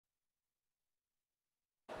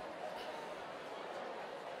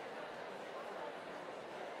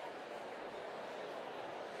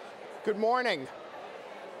Good morning.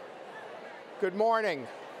 Good morning.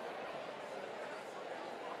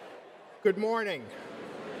 Good morning.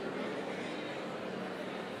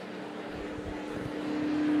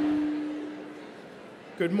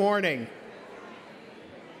 Good morning.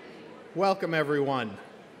 Welcome, everyone.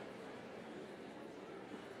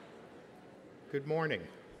 Good morning.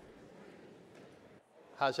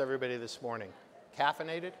 How's everybody this morning?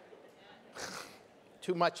 Caffeinated?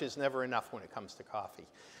 Too much is never enough when it comes to coffee.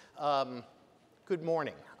 Good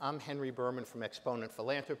morning. I'm Henry Berman from Exponent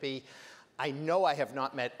Philanthropy. I know I have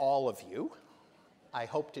not met all of you. I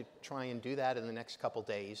hope to try and do that in the next couple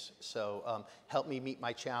days. So help me meet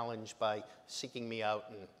my challenge by seeking me out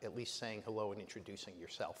and at least saying hello and introducing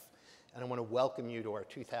yourself. And I want to welcome you to our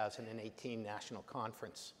 2018 National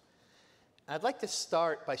Conference. I'd like to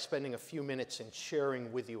start by spending a few minutes and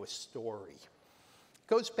sharing with you a story. It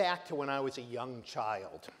goes back to when I was a young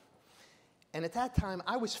child. And at that time,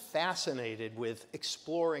 I was fascinated with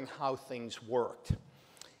exploring how things worked.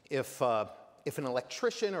 If an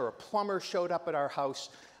electrician or a plumber showed up at our house,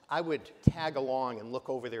 I would tag along and look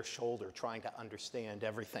over their shoulder trying to understand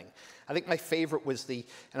everything. I think my favorite was and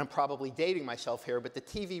I'm probably dating myself here, but the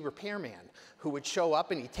TV repairman who would show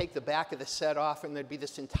up and he'd take the back of the set off and there'd be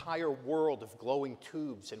this entire world of glowing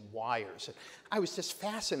tubes and wires. And I was just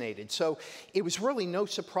fascinated. So it was really no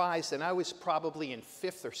surprise that I was probably in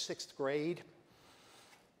 5th or 6th grade.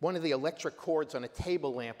 One of the electric cords on a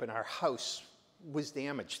table lamp in our house was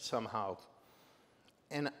damaged somehow.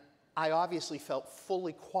 And I obviously felt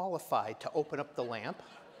fully qualified to open up the lamp,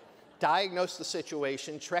 diagnose the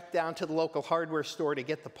situation, trek down to the local hardware store to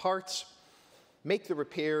get the parts, make the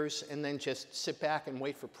repairs, and then just sit back and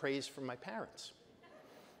wait for praise from my parents.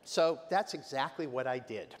 So that's exactly what I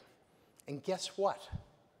did. And guess what?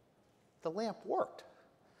 The lamp worked.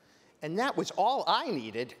 And that was all I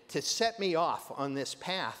needed to set me off on this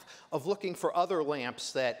path of looking for other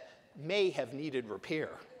lamps that may have needed repair.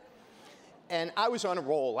 And I was on a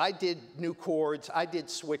roll. I did new cords, I did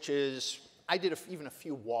switches, I did even a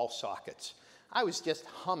few wall sockets. I was just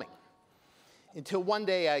humming. Until one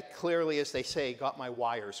day I clearly, as they say, got my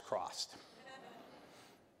wires crossed.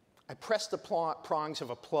 I pressed the prongs of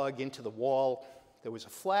a plug into the wall. There was a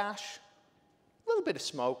flash, a little bit of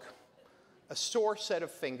smoke, a sore set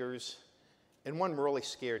of fingers, and one really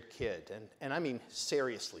scared kid. And I mean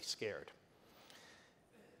seriously scared.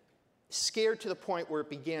 Scared to the point where it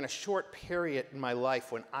began a short period in my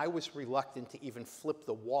life when I was reluctant to even flip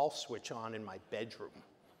the wall switch on in my bedroom.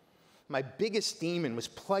 My biggest demon was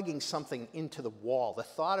plugging something into the wall. The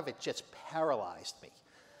thought of it just paralyzed me.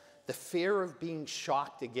 The fear of being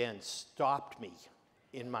shocked again stopped me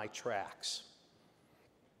in my tracks.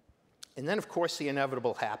 And then, of course, the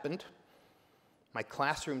inevitable happened. My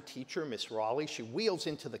classroom teacher, Miss Raleigh, she wheels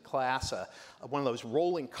into the class one of those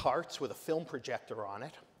rolling carts with a film projector on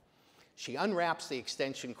it. She unwraps the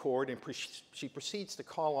extension cord and she proceeds to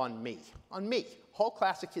call on me, whole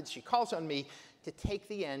class of kids. She calls on me to take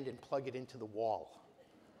the end and plug it into the wall.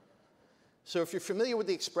 So if you're familiar with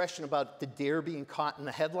the expression about the deer being caught in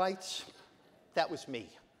the headlights, that was me.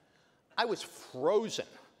 I was frozen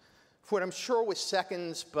for what I'm sure was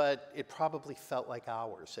seconds, but it probably felt like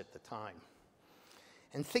hours at the time.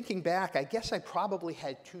 And thinking back, I guess I probably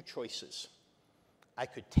had two choices. I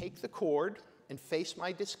could take the cord and face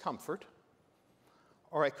my discomfort,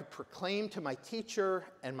 or I could proclaim to my teacher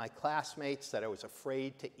and my classmates that I was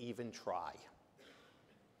afraid to even try.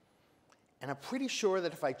 And I'm pretty sure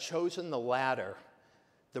that if I'd chosen the latter,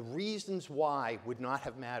 the reasons why would not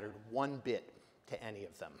have mattered one bit to any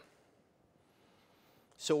of them.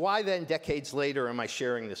 So why then, decades later, am I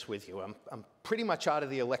sharing this with you? I'm pretty much out of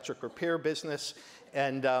the electric repair business,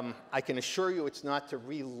 and I can assure you it's not to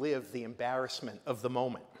relive the embarrassment of the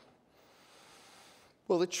moment.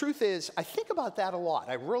 Well, the truth is, I think about that a lot.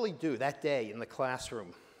 I really do, that day in the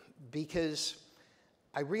classroom, because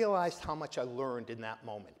I realized how much I learned in that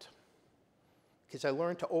moment. Because I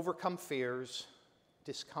learned to overcome fears,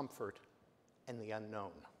 discomfort, and the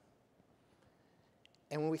unknown.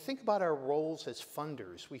 And when we think about our roles as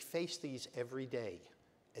funders, we face these every day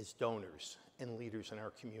as donors and leaders in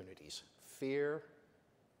our communities. Fear,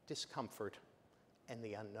 discomfort, and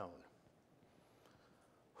the unknown.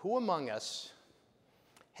 Who among us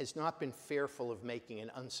has not been fearful of making an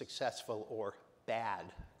unsuccessful or bad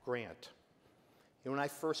grant? You know, when I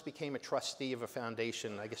first became a trustee of a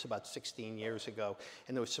foundation, I guess about 16 years ago,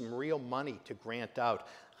 and there was some real money to grant out,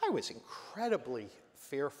 I was incredibly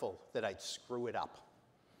fearful that I'd screw it up.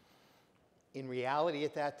 In reality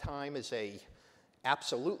at that time, as a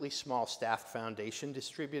absolutely small staffed foundation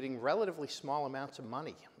distributing relatively small amounts of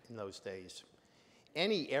money in those days,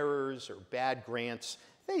 any errors or bad grants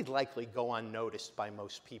they'd likely go unnoticed by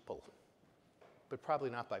most people, but probably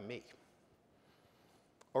not by me.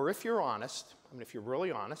 Or if you're honest, I mean, if you're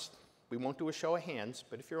really honest, we won't do a show of hands,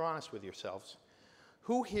 but if you're honest with yourselves,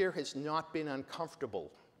 who here has not been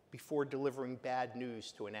uncomfortable before delivering bad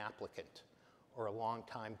news to an applicant or a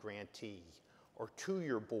longtime grantee or to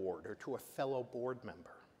your board or to a fellow board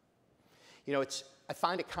member? You know, I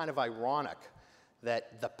find it kind of ironic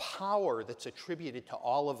that the power that's attributed to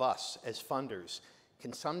all of us as funders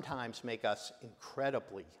can sometimes make us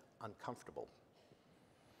incredibly uncomfortable.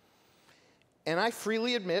 And I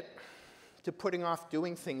freely admit to putting off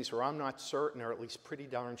doing things where I'm not certain, or at least pretty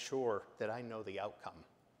darn sure, that I know the outcome.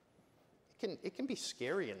 It can be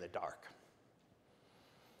scary in the dark.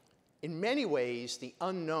 In many ways, the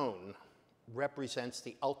unknown represents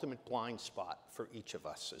the ultimate blind spot for each of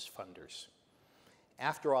us as funders.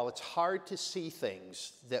 After all, it's hard to see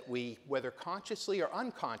things that we, whether consciously or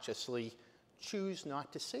unconsciously, choose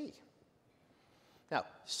not to see. Now,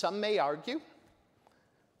 some may argue,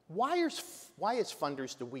 why as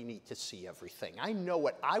funders do we need to see everything? I know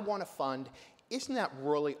what I want to fund. Isn't that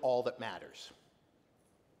really all that matters?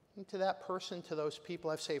 And to that person, to those people,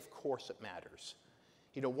 I say, of course it matters.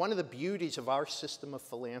 You know, one of the beauties of our system of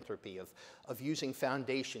philanthropy, of using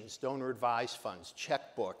foundations, donor-advised funds,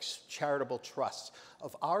 checkbooks, charitable trusts,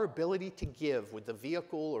 of our ability to give with the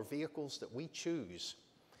vehicle or vehicles that we choose,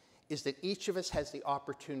 is that each of us has the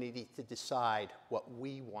opportunity to decide what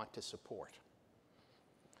we want to support.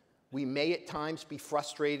 We may at times be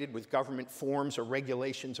frustrated with government forms or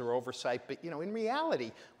regulations or oversight, but you know, in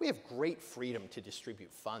reality, we have great freedom to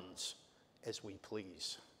distribute funds as we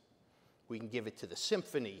please. We can give it to the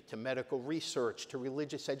symphony, to medical research, to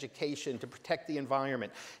religious education, to protect the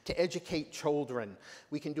environment, to educate children.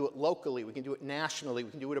 We can do it locally, we can do it nationally,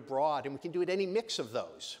 we can do it abroad, and we can do it any mix of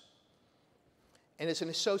those. And as an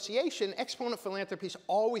association, Exponent Philanthropy is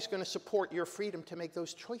always going to support your freedom to make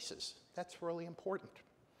those choices. That's really important.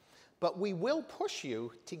 But we will push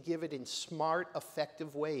you to give it in smart,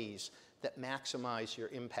 effective ways that maximize your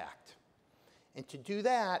impact. And to do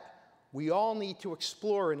that, we all need to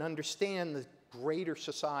explore and understand the greater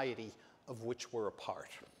society of which we're a part.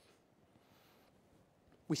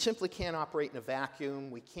 We simply can't operate in a vacuum.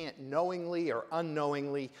 We can't knowingly or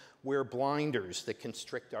unknowingly wear blinders that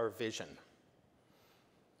constrict our vision.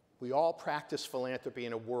 We all practice philanthropy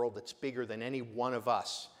in a world that's bigger than any one of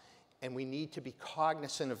us, and we need to be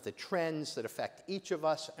cognizant of the trends that affect each of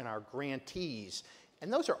us and our grantees,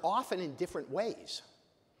 and those are often in different ways.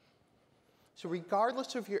 So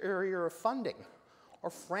regardless of your area of funding,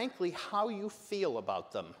 or frankly, how you feel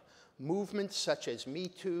about them, movements such as Me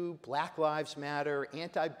Too, Black Lives Matter,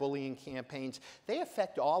 anti-bullying campaigns, they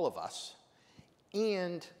affect all of us,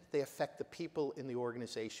 and they affect the people in the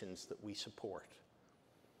organizations that we support.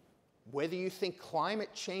 Whether you think climate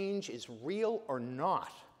change is real or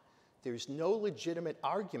not, there's no legitimate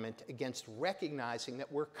argument against recognizing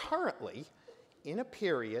that we're currently in a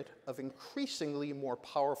period of increasingly more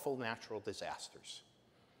powerful natural disasters.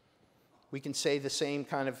 We can say the same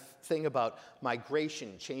kind of thing about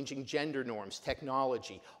migration, changing gender norms,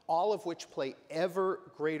 technology, all of which play ever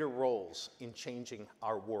greater roles in changing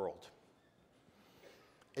our world.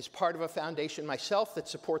 As part of a foundation myself that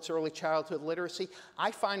supports early childhood literacy,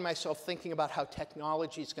 I find myself thinking about how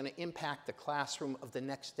technology is going to impact the classroom of the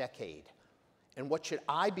next decade. And what should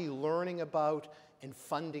I be learning about and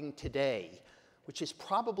funding today, which is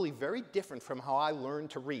probably very different from how I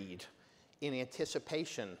learned to read in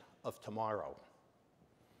anticipation of tomorrow.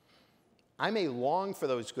 I may long for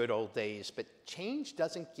those good old days, but change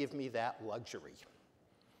doesn't give me that luxury.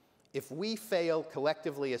 If we fail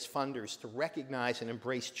collectively as funders to recognize and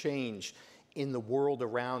embrace change in the world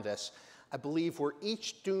around us, I believe we're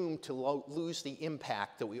each doomed to lose the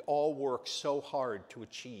impact that we all work so hard to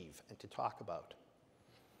achieve and to talk about.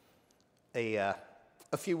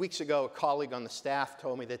 A few weeks ago, a colleague on the staff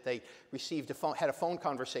told me that they had a phone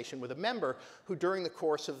conversation with a member who, during the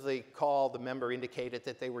course of the call, the member indicated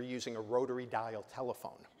that they were using a rotary dial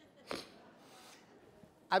telephone.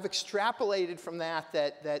 I've extrapolated from that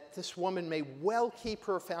this woman may well keep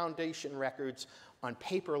her foundation records on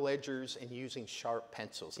paper ledgers and using sharp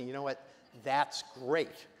pencils. And you know what? That's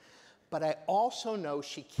great. But I also know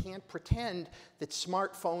she can't pretend that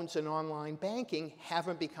smartphones and online banking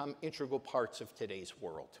haven't become integral parts of today's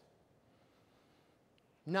world.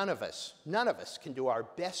 None of us can do our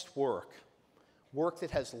best work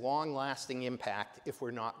that has long-lasting impact if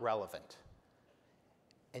we're not relevant.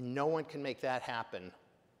 And no one can make that happen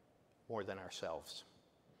more than ourselves.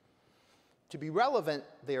 To be relevant,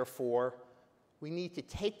 therefore, we need to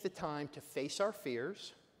take the time to face our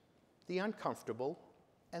fears, the uncomfortable,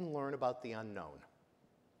 and learn about the unknown.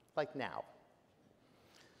 like now.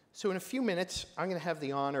 So in a few minutes, I'm going to have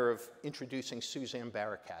the honor of introducing Suzanne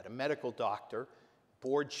Barakat, a medical doctor,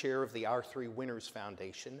 board chair of the R3 Winners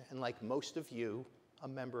Foundation, and like most of you, a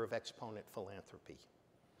member of Exponent Philanthropy.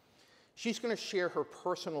 She's going to share her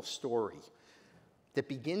personal story that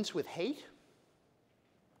begins with hate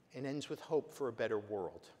and ends with hope for a better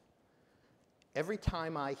world. Every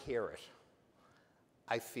time I hear it,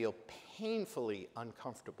 I feel painfully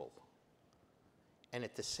uncomfortable and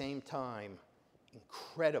at the same time,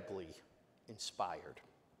 incredibly inspired.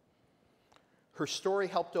 Her story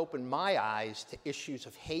helped open my eyes to issues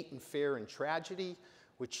of hate and fear and tragedy,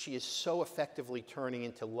 which she is so effectively turning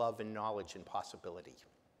into love and knowledge and possibility.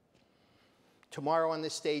 Tomorrow on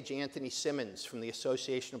this stage, Anthony Simmons from the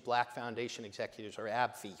Association of Black Foundation Executives, or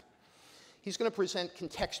ABFE. He's going to present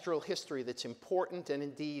contextual history that's important and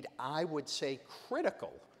indeed, I would say,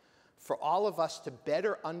 critical for all of us to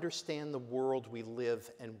better understand the world we live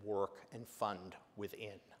and work and fund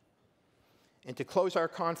within. And to close our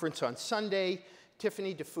conference on Sunday,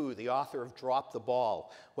 Tiffany Defoe, the author of Drop the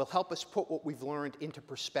Ball, will help us put what we've learned into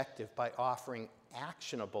perspective by offering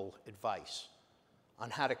actionable advice on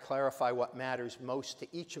how to clarify what matters most to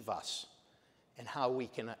each of us and how we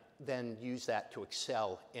can then use that to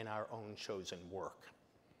excel in our own chosen work.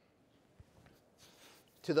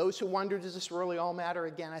 To those who wonder, does this really all matter?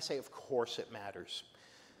 Again, I say, of course it matters.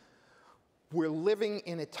 We're living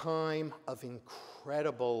in a time of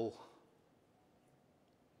incredible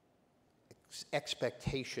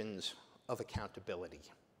expectations of accountability,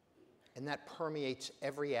 and that permeates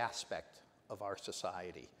every aspect of our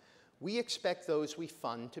society. We expect those we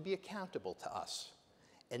fund to be accountable to us,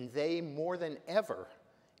 and they, more than ever,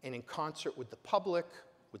 and in concert with the public,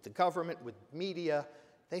 with the government, with media,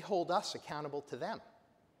 they hold us accountable to them.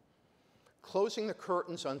 Closing the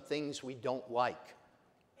curtains on things we don't like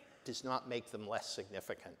does not make them less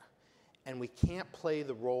significant. And we can't play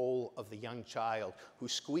the role of the young child who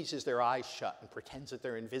squeezes their eyes shut and pretends that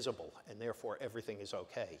they're invisible and therefore everything is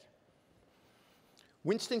okay.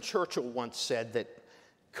 Winston Churchill once said that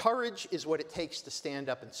courage is what it takes to stand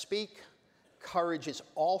up and speak. Courage is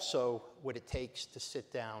also what it takes to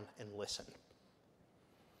sit down and listen.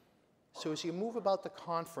 So as you move about the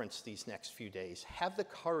conference these next few days, have the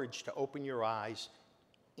courage to open your eyes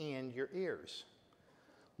and your ears.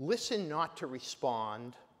 Listen not to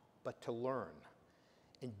respond, but to learn.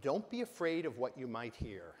 And don't be afraid of what you might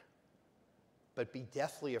hear, but be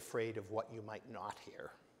deathly afraid of what you might not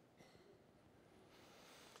hear.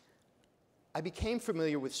 I became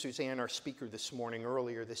familiar with Suzanne, our speaker this morning,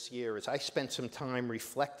 earlier this year, as I spent some time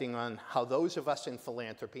reflecting on how those of us in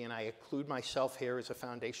philanthropy, and I include myself here as a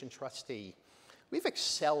foundation trustee, we've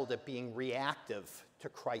excelled at being reactive to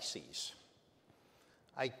crises.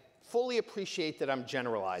 I fully appreciate that I'm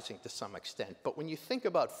generalizing to some extent, but when you think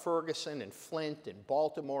about Ferguson and Flint and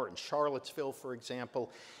Baltimore and Charlottesville, for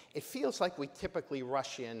example, it feels like we typically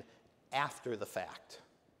rush in after the fact.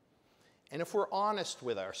 And if we're honest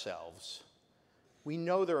with ourselves, we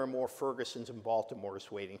know there are more Fergusons and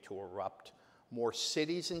Baltimores waiting to erupt, more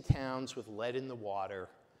cities and towns with lead in the water,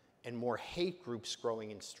 and more hate groups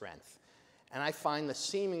growing in strength. And I find the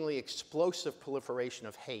seemingly explosive proliferation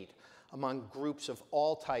of hate among groups of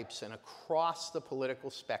all types and across the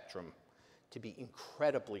political spectrum to be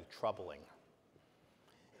incredibly troubling.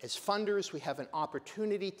 As funders, we have an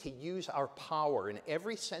opportunity to use our power in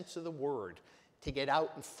every sense of the word to get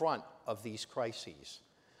out in front of these crises.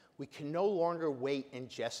 We can no longer wait and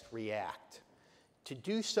just react. To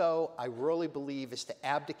do so, I really believe, is to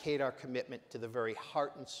abdicate our commitment to the very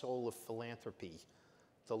heart and soul of philanthropy,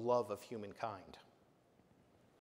 the love of humankind.